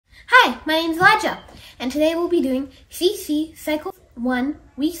Hi, my name is Elijah, and today we'll be doing CC Cycle 1,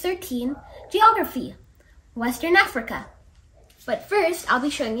 Week 13, Geography, Western Africa. But first, I'll be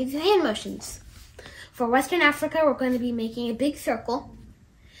showing you the hand motions. For Western Africa, we're going to be making a big circle.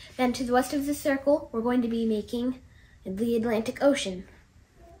 Then to the west of the circle, we're going to be making the Atlantic Ocean.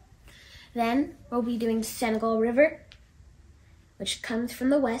 Then we'll be doing the Senegal River, which comes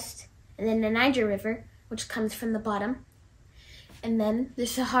from the west, and then the Niger River, which comes from the bottom, and then the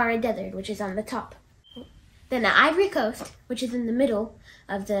Sahara Desert, which is on the top. Then the Ivory Coast, which is in the middle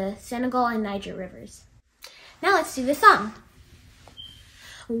of the Senegal and Niger rivers. Now let's do the song.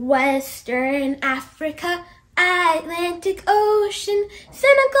 Western Africa, Atlantic Ocean,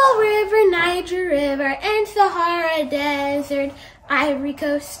 Senegal River, Niger River, and Sahara Desert, Ivory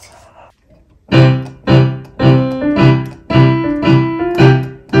Coast.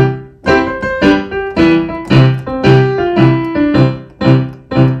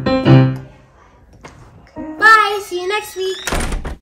 Bye, see you next week.